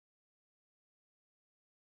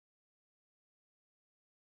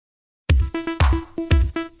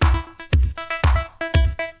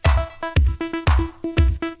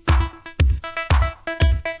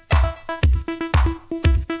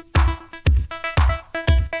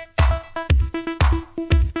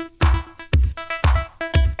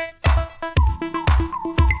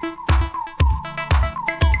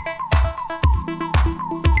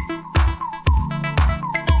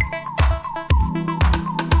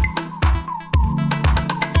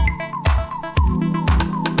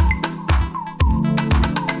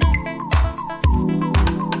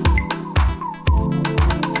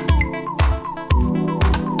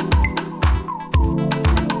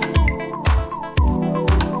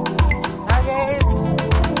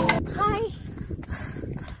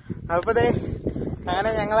അപ്പോൾ അങ്ങനെ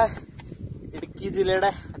ഞങ്ങൾ ഇടുക്കി ജില്ലയുടെ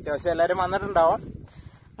അത്യാവശ്യം എല്ലാവരും വന്നിട്ടുണ്ടാവും.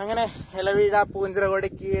 അങ്ങനെ ഇലവീഴാപൂഞ്ചിറ കൂടി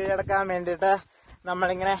കീഴടക്കാൻ വേണ്ടിയിട്ട്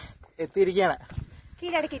നമ്മളിങ്ങനെ എത്തിയിരിക്കുകയാണ്.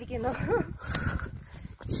 കീഴടക്കിയിരിക്കുന്നു.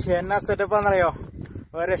 എന്നാ സെറ്റപ്പാന്നറിയോ,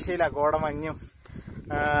 ഒരു രക്ഷയില്ല. കോടമഞ്ഞും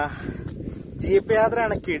ജീപ്പ്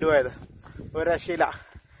യാത്രയാണ് കിടുവായത്, ഒരു രക്ഷയില്ല.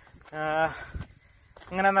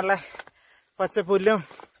 അങ്ങനെ നല്ല പച്ചപ്പുല്ലും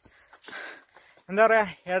എന്താ പറയാ,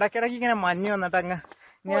 ഇടയ്ക്കിടയ്ക്ക് ഇങ്ങനെ മഞ്ഞ് വന്നിട്ട് അങ്ങ്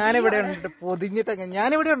ഞാനിവിടെ ഉണ്ട് പൊതിഞ്ഞിട്ടങ്ങ്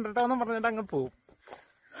ഞാനിവിടെ ഉണ്ട് കേട്ടോ എന്ന് പറഞ്ഞിട്ട് അങ്ങ് പോവും.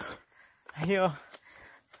 അയ്യോ,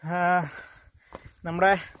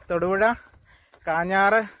 നമ്മുടെ തൊടുപുഴ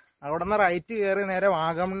കാഞ്ഞാറ് അവിടെ നിന്ന് റൈറ്റ് കയറി നേരെ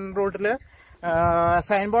വാഗമൺ റൂട്ടില്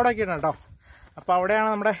സൈൻ ബോർഡൊക്കെ ഉണ്ട് കേട്ടോ. അപ്പോൾ അവിടെയാണ്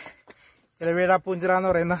നമ്മുടെ ഇലവീഴാപൂഞ്ചിറ എന്ന്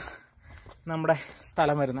പറയുന്ന നമ്മുടെ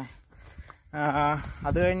സ്ഥലം വരുന്നത്.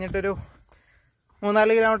 അത് കഴിഞ്ഞിട്ടൊരു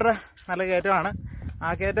 3-4 കിലോമീറ്റർ നല്ല കയറ്റമാണ്. ആ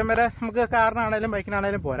കയറ്റം വരെ നമുക്ക് കാറിനാണേലും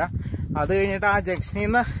ബൈക്കിനാണേലും പോരാ. അത് കഴിഞ്ഞിട്ട് ആ ജംഗ്ഷനിൽ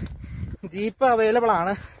നിന്ന് ജീപ്പ് അവൈലബിൾ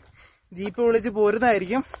ആണ്. ജീപ്പ് വിളിച്ച്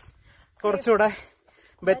പോരുന്നതായിരിക്കും കുറച്ചുകൂടെ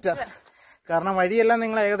ബെറ്റർ. കാരണം വഴിയെല്ലാം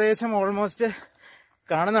നിങ്ങൾ ഏകദേശം ഓൾമോസ്റ്റ്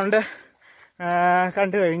കാണുന്നുണ്ട്,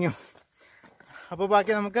 കണ്ടു കഴിഞ്ഞു. അപ്പോൾ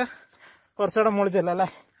ബാക്കി നമുക്ക് കുറച്ചുകൂടെ മുകളിൽ ചെല്ലാം അല്ലേ?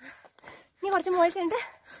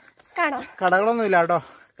 കടകളൊന്നും ഇല്ല കേട്ടോ.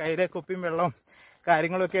 കയ്യിലെ കുപ്പിയും വെള്ളവും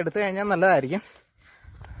കാര്യങ്ങളൊക്കെ എടുത്തു കഴിഞ്ഞാൽ നല്ലതായിരിക്കും.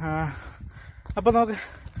 അപ്പോൾ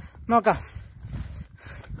നോക്കാം.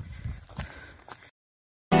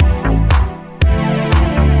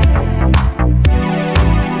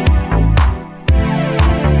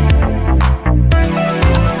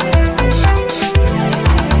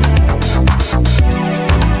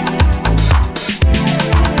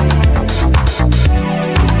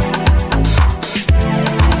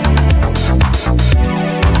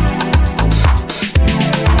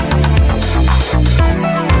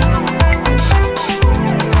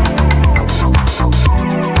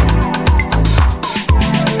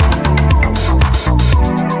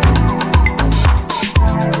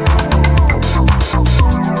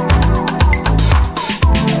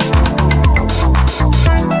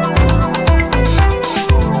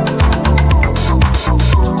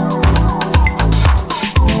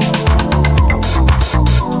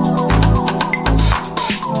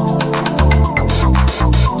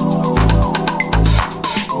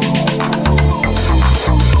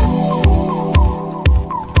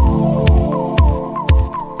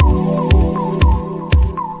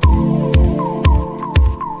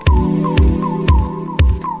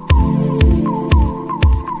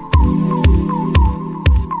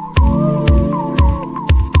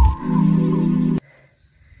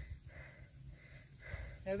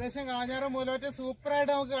 ഏകദേശം കാഞ്ഞാറ് മൂലോറ്റ്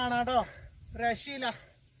സൂപ്പറായിട്ട് നമുക്ക് കാണാം കേട്ടോ, രക്ഷയില്ല.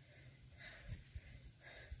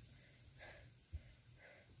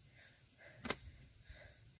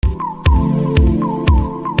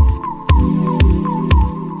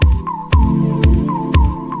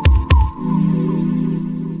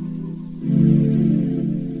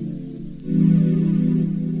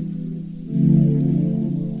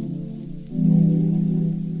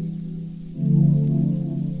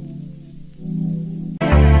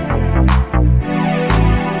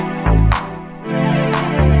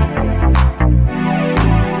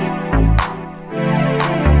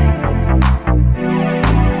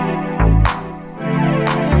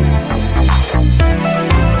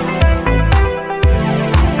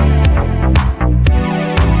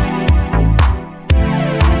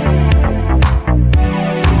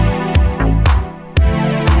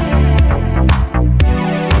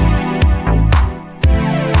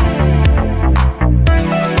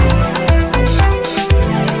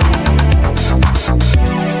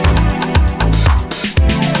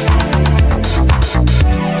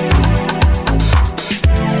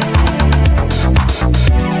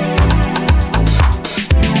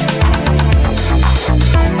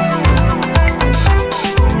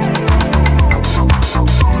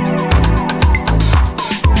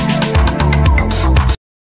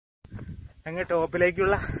 അങ്ങ്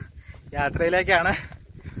ടോപ്പിലേക്കുള്ള യാത്രയിലേക്കാണ്.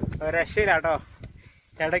 രക്ഷയില്ല കേട്ടോ.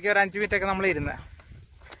 ഇടയ്ക്ക് ഒരു 5 മിനിറ്റൊക്കെ നമ്മൾ ഇരുന്ന്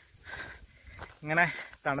ഇങ്ങനെ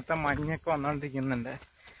തണുത്ത മഞ്ഞൊക്കെ വന്നോണ്ടിരിക്കുന്നുണ്ട്.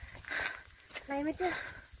 ക്ലൈമറ്റ്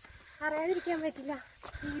അറിയാതിരിക്കാൻ പറ്റില്ല.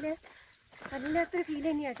 വല്ലാത്തൊരു ഫീൽ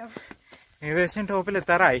തന്നെയാട്ടോ. ഏകദേശം ടോപ്പിൽ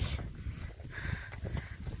എത്താറായി.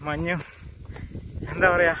 മഞ്ഞും എന്താ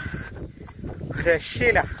പറയാ,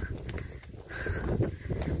 രക്ഷയില്ല.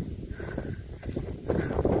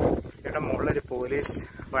 ഇവിടെ മുകളിലൊരു പോലീസ്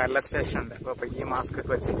വയർലെസ് സ്റ്റേഷൻ ഉണ്ട്. അപ്പൊ ഈ മാസ്ക്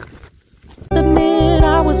ഒക്കെ വെച്ച്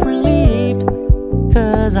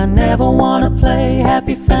Cause I never wanna play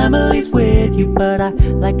happy families with you, but I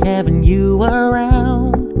like having you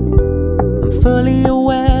around. I'm fully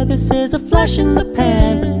aware this is a flash in the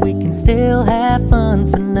pan, but we can can still have fun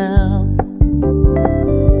for now.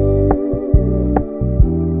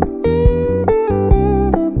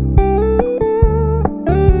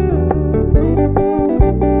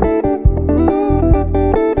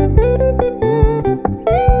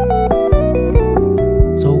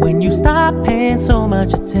 Stop paying so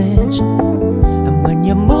much attention, and when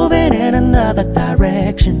you're moving in another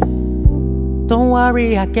direction, don't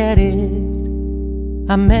worry, I get it.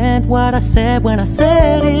 I meant what I said when I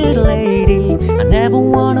said it, lady. I never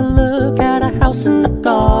wanna look at a house in the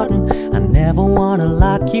garden. I never wanna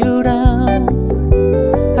lock you down.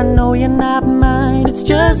 I know you're not mine, it's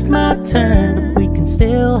just my turn, but we can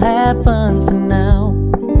still have fun for now.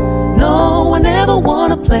 No, I never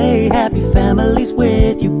wanna play happy families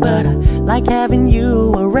with you, but I like having you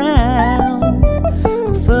around.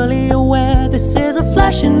 I'm fully aware this is a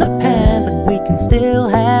flash in the pan, but we can still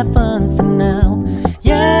have fun for now.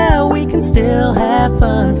 Yeah, we can still have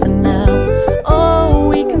fun for now. Oh,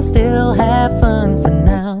 we can still have fun for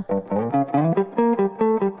now.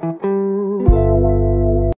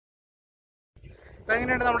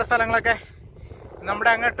 എങ്ങനെയുണ്ട് നമ്മുടെ സ്ഥലങ്ങളൊക്കെ? നമ്മുടെ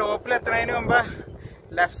അങ്ങ് ടോപ്പിൽ എത്തുന്നതിന് മുമ്പ്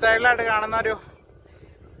left സൈഡിലായിട്ട് കാണുന്ന ഒരു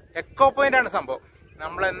എക്കോ പോയിന്റ് ആണ് സംഭവം.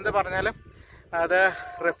 നമ്മൾ എന്ത് പറഞ്ഞാലും അത്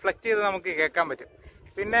റിഫ്ലക്റ്റ് ചെയ്ത് നമുക്ക് കേൾക്കാൻ പറ്റും.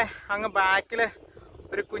 പിന്നെ അങ്ങ് ബാക്കിൽ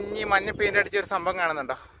ഒരു കുഞ്ഞി മഞ്ഞ പെയിന്റ് അടിച്ചൊരു സംഭവം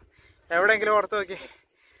കാണുന്നുണ്ടോ? എവിടെയെങ്കിലും ഓർത്ത് നോക്കി,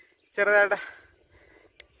 ചെറുതായിട്ട്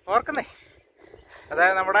ഓർക്കുന്നേ.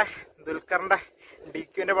 അതായത് നമ്മുടെ ദുൽഖറിന്റെ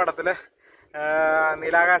DQന്റെ പടത്തില്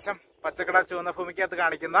നീലാകാശം പച്ചക്കട ചുവന്ന ഭൂമിക്കകത്ത്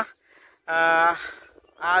കാണിക്കുന്ന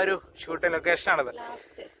ആ ഒരു ഷൂട്ടിംഗ് ലൊക്കേഷനാണിത്.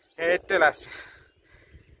 ഏറ്റവും ലാസ്റ്റ്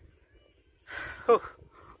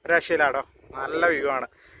രക്ഷയിലാടോ, നല്ല വ്യൂ ആണ്.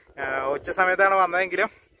 ഉച്ച സമയത്താണ് വന്നതെങ്കിലും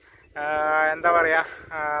എന്താ പറയാ,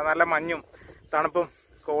 നല്ല മഞ്ഞും തണുപ്പും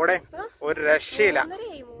കോടയും ഒരു രക്ഷയില്ല.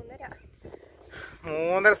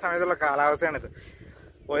 3:30 സമയത്തുള്ള കാലാവസ്ഥയാണിത്.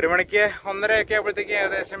 1 മണിക്ക് 1:30 ആയപ്പോഴത്തേക്ക്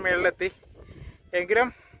ഏകദേശം മേളിലെത്തി. എങ്കിലും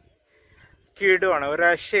കീടുവാണ്, ഒരു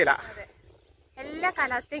രക്ഷയില്ല. എല്ലാ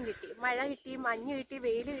കാലാവസ്ഥയും കിട്ടി. മഴ കിട്ടി, മഞ്ഞ് കിട്ടി,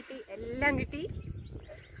 വെയില് കിട്ടി, എല്ലാം കിട്ടി.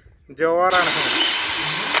 ജോറാണ് സമയം.